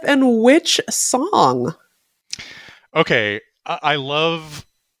karaoke with and which song? Okay, I love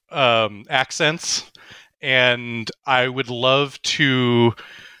accents, and I would love to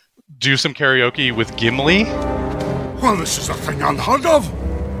do some karaoke with Gimli. Well, this is a thing unheard of.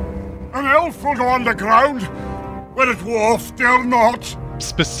 An elf will go underground, where a dwarf dare not.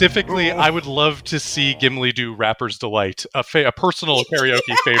 Specifically, I would love to see Gimli do Rapper's Delight, a personal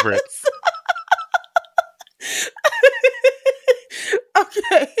karaoke favorite.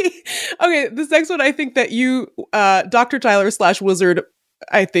 Okay, this next one, I think that you, Dr. Tyler / Wizard,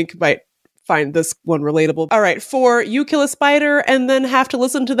 I think might find this one relatable. All right, for you kill a spider and then have to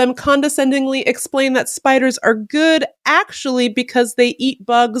listen to them condescendingly explain that spiders are good actually because they eat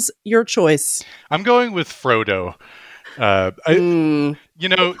bugs, your choice. I'm going with Frodo.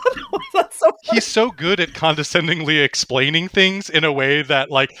 He's so good at condescendingly explaining things in a way that,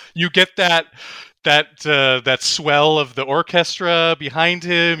 like, you get that swell of the orchestra behind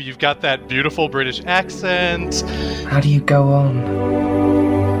him. You've got that beautiful British accent. How do you go on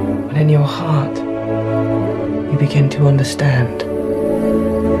when in your heart you begin to understand?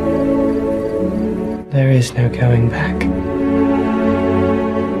 There is no going back.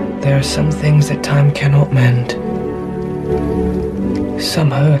 There are some things that time cannot mend.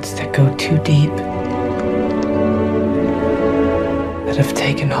 Some hurts that go too deep, that have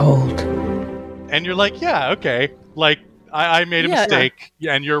taken hold. And you're like, yeah, okay. Like, I made a mistake.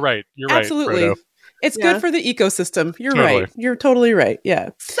 Yeah, and you're right. You're absolutely. right, Frodo. It's good for the ecosystem. You're Totally. right. You're totally right. Yeah.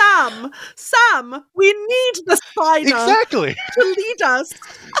 Sam, we need the spider Exactly. to lead us.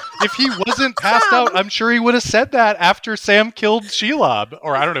 If he wasn't passed out, I'm sure he would have said that after Sam killed Shelob.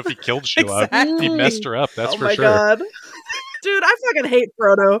 Or I don't know if he killed Shelob. Exactly. He messed her up, that's for my sure. God. Dude, I fucking hate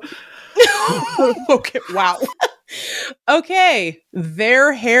Frodo. Okay, wow. Okay,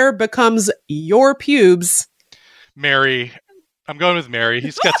 their hair becomes your pubes. Mary. I'm going with Mary.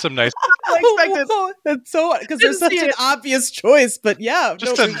 He's got some nice... That's so... Because there's such an obvious choice, but yeah.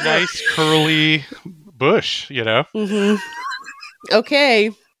 Just a nice curly bush, Mm-hmm.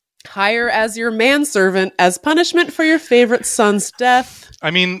 Okay. Hire as your manservant as punishment for your favorite son's death.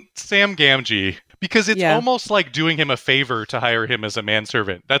 I mean, Sam Gamgee, because it's almost like doing him a favor to hire him as a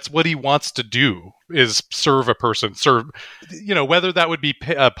manservant. That's what he wants to do, is serve a person. Whether that would be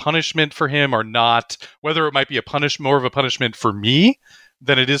a punishment for him or not, whether it might be more of a punishment for me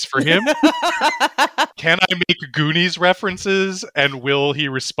than it is for him. Can I make Goonies references, and will he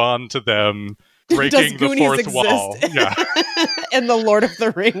respond to them? Breaking the fourth wall. Yeah. In the Lord of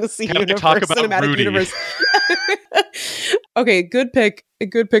the Rings cinematic universe. Okay, good pick. A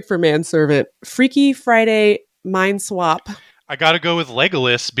good pick for manservant. Freaky Friday mind swap. I gotta go with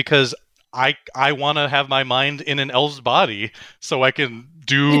Legolas because I want to have my mind in an elf's body so I can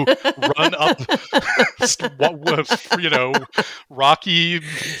run up rocky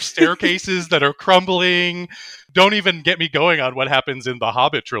staircases that are crumbling. Don't even get me going on what happens in the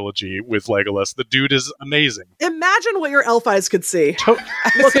Hobbit trilogy with Legolas. The dude is amazing. Imagine what your elf eyes could see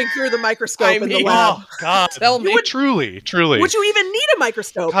looking through the microscope in the lab. Oh, God. Tell me. Truly. Would you even need a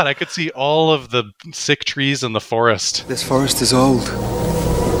microscope? God, I could see all of the sick trees in the forest. This forest is old.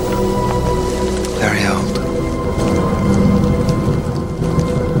 Very old.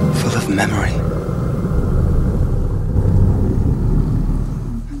 Full of memory.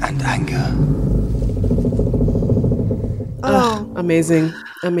 And anger. Oh, amazing.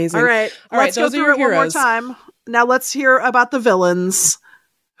 All right, let's go through it one more time. Now let's hear about the villains.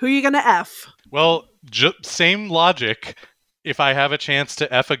 Who are you going to F? Well, same logic. If I have a chance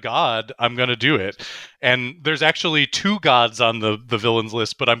to F a god, I'm going to do it. And there's actually 2 gods on the villains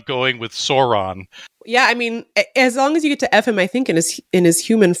list, but I'm going with Sauron. Yeah, I mean, as long as you get to F him, I think in his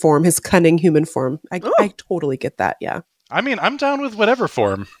human form, his cunning human form. I totally get that, yeah. I mean, I'm down with whatever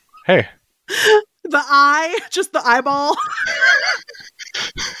form. Hey. The eye, just the eyeball.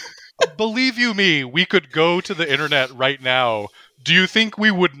 Believe you me, we could go to the internet right now. Do you think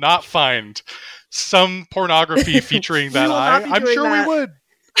we would not find some pornography featuring that eye? I'm sure we would.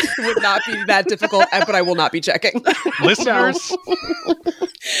 It would not be that difficult, but I will not be checking. Listeners,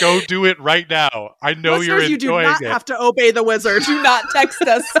 go do it right now. I know you're enjoying it. You do not have to obey the wizard. Do not text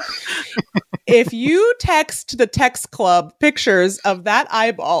us. If you text the text club pictures of that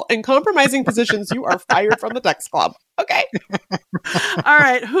eyeball in compromising positions, you are fired from the text club. Okay. All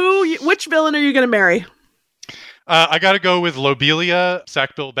right. Which villain are you going to marry? I got to go with Lobelia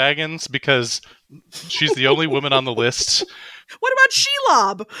Sackbill Baggins because she's the only woman on the list What about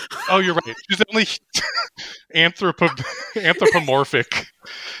Shelob? Oh, you're right. She's the only anthropomorphic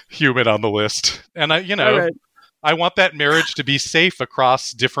human on the list. And I want that marriage to be safe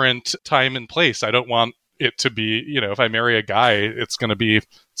across different time and place. I don't want it to be, if I marry a guy, it's going to be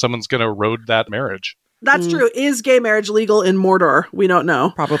someone's going to erode that marriage. That's true. Is gay marriage legal in Mordor? We don't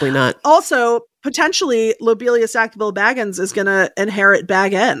know. Probably not. Also, potentially, Lobelia Sackville Baggins is going to inherit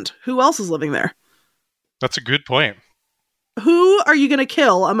Bag End. Who else is living there? That's a good point. Who are you going to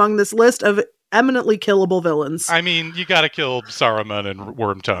kill among this list of eminently killable villains? I mean, you got to kill Saruman and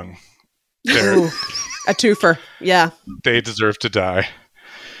Wormtongue. A twofer. Yeah. They deserve to die.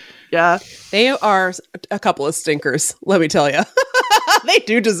 Yeah. They are a couple of stinkers, let me tell you. They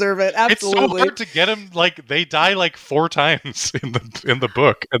do deserve it. Absolutely. It's so hard to get them. Like, they die like 4 times in the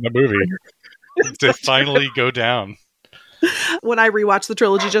book and the movie to finally go down. When I rewatched the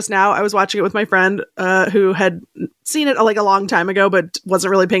trilogy just now, I was watching it with my friend who had seen it like a long time ago, but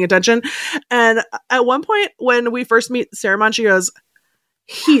wasn't really paying attention. And at one point when we first meet Saruman, she goes,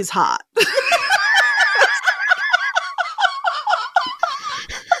 "He's hot."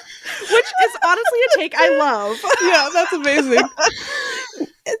 Which is honestly a take I love. Yeah, that's amazing.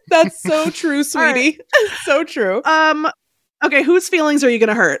 That's so true, sweetie. Right. So true. Okay, whose feelings are you going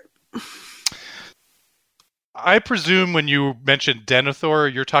to hurt? I presume when you mentioned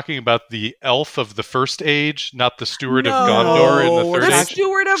Denethor, you're talking about the elf of the first age, not the steward of Gondor in the third age. The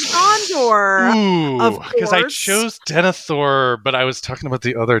steward of Gondor. Ooh, because I chose Denethor, but I was talking about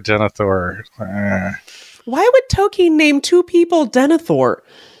the other Denethor. Why would Tolkien name 2 people Denethor?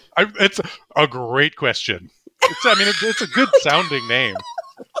 It's a great question. It's a good sounding name.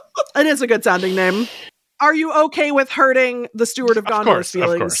 It is a good sounding name. Are you okay with hurting the steward of Gondor's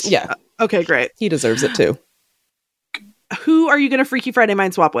feelings? Of course. Yeah. Okay, great. He deserves it too. Who are you going to Freaky Friday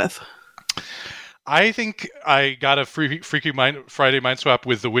mind swap with? I think I got a Freaky Friday mind swap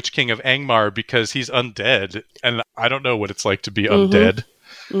with the Witch King of Angmar because he's undead, and I don't know what it's like to be undead.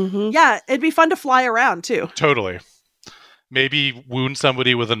 Mm-hmm. Yeah, it'd be fun to fly around too. Totally. Maybe wound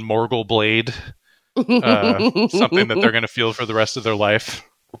somebody with a Morgul blade. Something that they're going to feel for the rest of their life.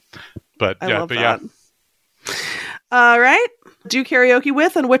 But yeah. All right. Do karaoke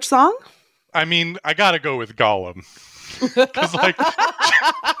with and which song? I mean, I got to go with Gollum. Because, I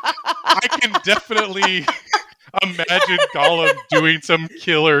can definitely imagine Gollum doing some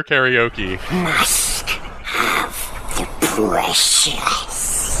killer karaoke. Must have the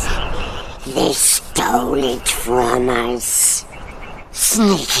precious. They stole it from us.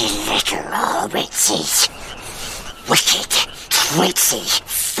 Sneaky little hobbitses. Wicked, tricksy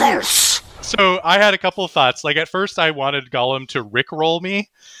first. So I had a couple of thoughts. At first I wanted Gollum to rickroll me.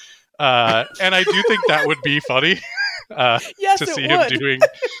 And I do think that would be funny. Yes, to see him doing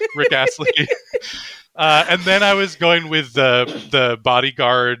Rick Astley. And then I was going with the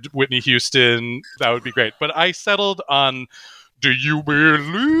bodyguard, Whitney Houston. That would be great. But I settled on "Do You Believe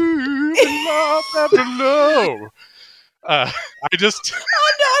in Love After Love?" Oh no,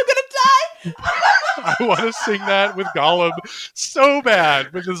 I'm gonna die! I want to sing that with Gollum so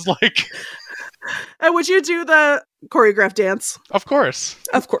bad, because And would you do the choreographed dance? Of course.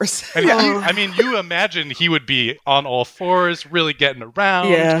 And you imagine he would be on all fours, really getting around.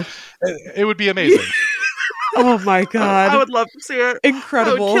 Yeah. It would be amazing. Oh my God. I would love to see it.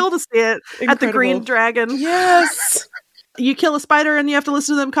 Incredible. I would kill to see it. At the Green Dragon. Yes. You kill a spider and you have to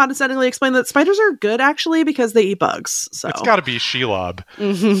listen to them condescendingly explain that spiders are good actually because they eat bugs. So it's got to be Shelob.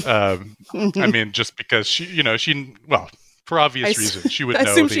 Just because she for obvious reasons, she would know. I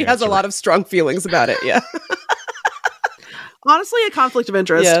assume she has a lot of strong feelings about it. Yeah. Honestly, a conflict of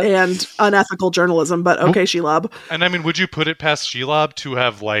interest and unethical journalism, but okay, Shelob. And would you put it past Shelob to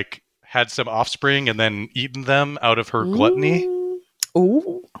have had some offspring and then eaten them out of her gluttony?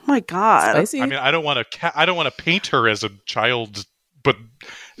 Ooh. Oh my God. Spicy. I don't want to paint her as a child, but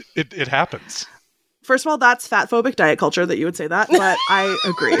it happens. First of all, that's fat-phobic diet culture that you would say that, but I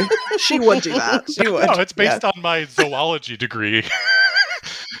agree. She would do that. She would. No, it's based on my zoology degree.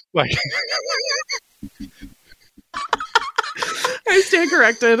 I stand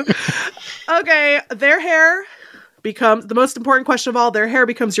corrected. Okay, their hair becomes the most important question of all. Their hair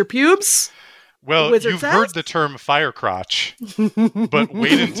becomes your pubes. Well, you've heard the term fire crotch, but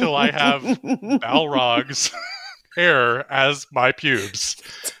wait until I have Balrog's hair as my pubes,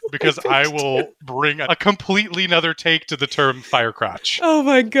 because I will bring a completely another take to the term fire crotch. Oh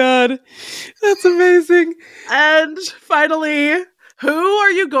my God. That's amazing. And finally, who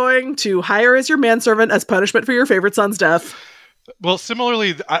are you going to hire as your manservant as punishment for your favorite son's death? Well,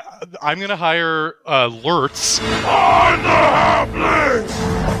 similarly, I'm going to hire Lurtz. On the halflings!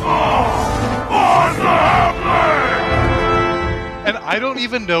 On the halflings! I don't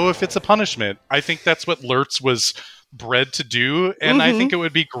even know if it's a punishment. I think that's what Lurtz was bred to do, and I think it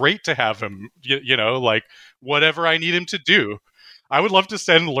would be great to have him, you know, like, whatever I need him to do. I would love to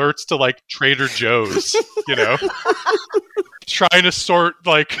send Lurtz to, like, Trader Joe's, you know? Trying to sort,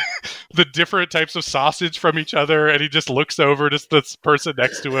 like, the different types of sausage from each other, and he just looks over to this person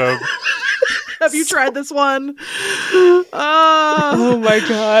next to him. Have you tried this one? Oh my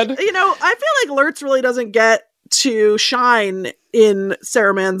God. You know, I feel like Lurtz really doesn't get to shine in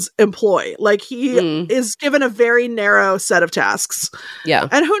Saruman's employ. Like, he is given a very narrow set of tasks. Yeah.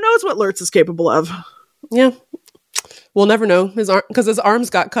 And who knows what Lurtz is capable of. Yeah. We'll never know, because his arms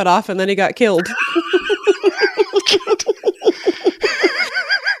got cut off and then he got killed.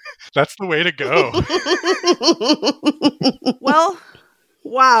 That's the way to go. Well,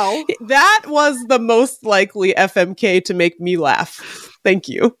 wow. That was the most likely FMK to make me laugh. Thank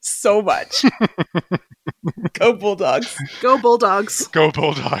you so much. Go Bulldogs. Go Bulldogs. Go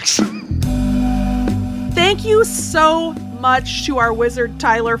Bulldogs. Thank you so much to our wizard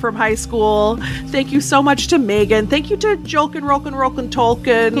Tyler from high school. Thank you so much to Megan. Thank you to Jolkin, Rolkin,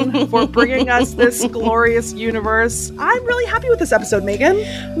 Tolkien for bringing us this glorious universe. I'm really happy with this episode, Megan.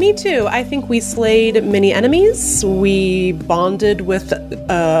 Me too. I think we slayed many enemies. We bonded with,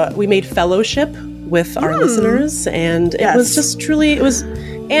 we made fellowship with our listeners, and it was just truly,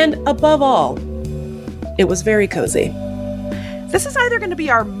 and above all, it was very cozy. This is either going to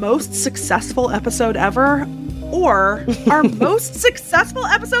be our most successful episode ever, or our most successful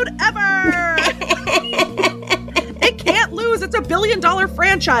episode ever. It can't lose. It's $1 billion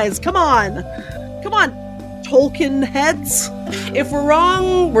franchise. Come on, Tolkien heads. If we're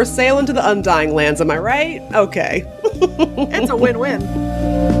wrong, we're sailing to the Undying Lands. Am I right? Okay. It's a win-win.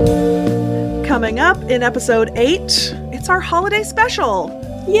 Coming up in episode 8, it's our holiday special.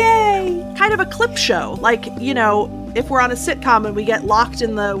 Yay! Kind of a clip show, like, you know, if we're on a sitcom and we get locked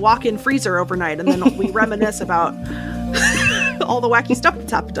in the walk-in freezer overnight and then we reminisce about all the wacky stuff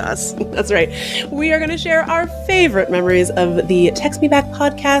that's happened to us. That's right. We are going to share our favorite memories of the Text Me Back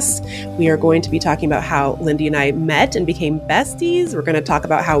podcast. We are going to be talking about how Lindy and I met and became besties. We're going to talk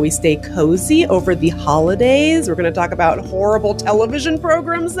about how we stay cozy over the holidays. We're going to talk about horrible television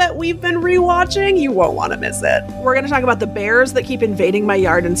programs that we've been rewatching. You won't want to miss it. We're going to talk about the bears that keep invading my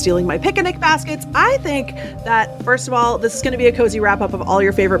yard and stealing my picnic baskets. I think that, first of all, this is going to be a cozy wrap-up of all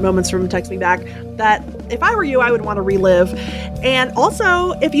your favorite moments from Text Me Back that, if I were you, I would want to relive. And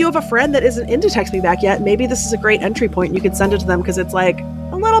also, if you have a friend that isn't into Text Me Back yet, maybe this is a great entry point. You could send it to them because it's like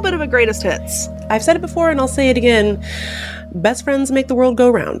a little bit of a greatest hits. I've said it before and I'll say it again. Best friends make the world go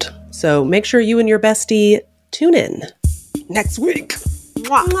round. So make sure you and your bestie tune in next week.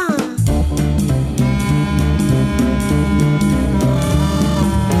 Mwah.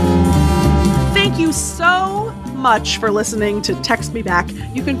 Thank you so much for listening to Text Me Back.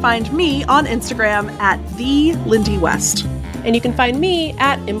 You can find me on Instagram at @TheLindyWest. And you can find me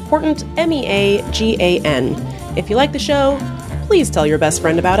at Important MEAGAN. If you like the show, please tell your best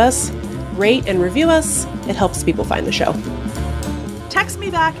friend about us. Rate and review us. It helps people find the show. Text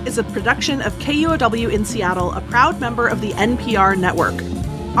Me Back is a production of KUOW in Seattle, a proud member of the NPR network.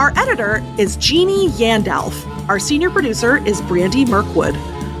 Our editor is Jeannie Yandalf. Our senior producer is Brandy Mirkwood.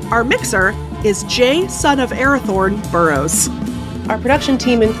 Our mixer is Jay, son of Arathorn Burrows. Our production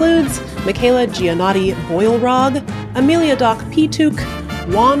team includes Michaela Giannotti Boylrog, Amelia Doc Petuk,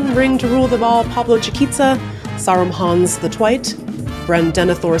 Juan Ring to Rule them All Pablo Chiquitza, Sarum Hans the Twite, Bren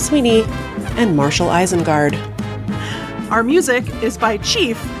Denethor Sweeney, and Marshall Isengard. Our music is by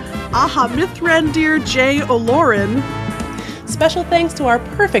Chief Ahamithrandir J. Olorin. Special thanks to our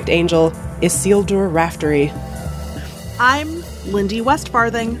perfect angel, Isildur Raftery. I'm Lindy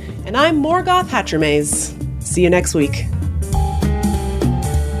Westfarthing. And I'm Morgoth Hatchermaze. See you next week.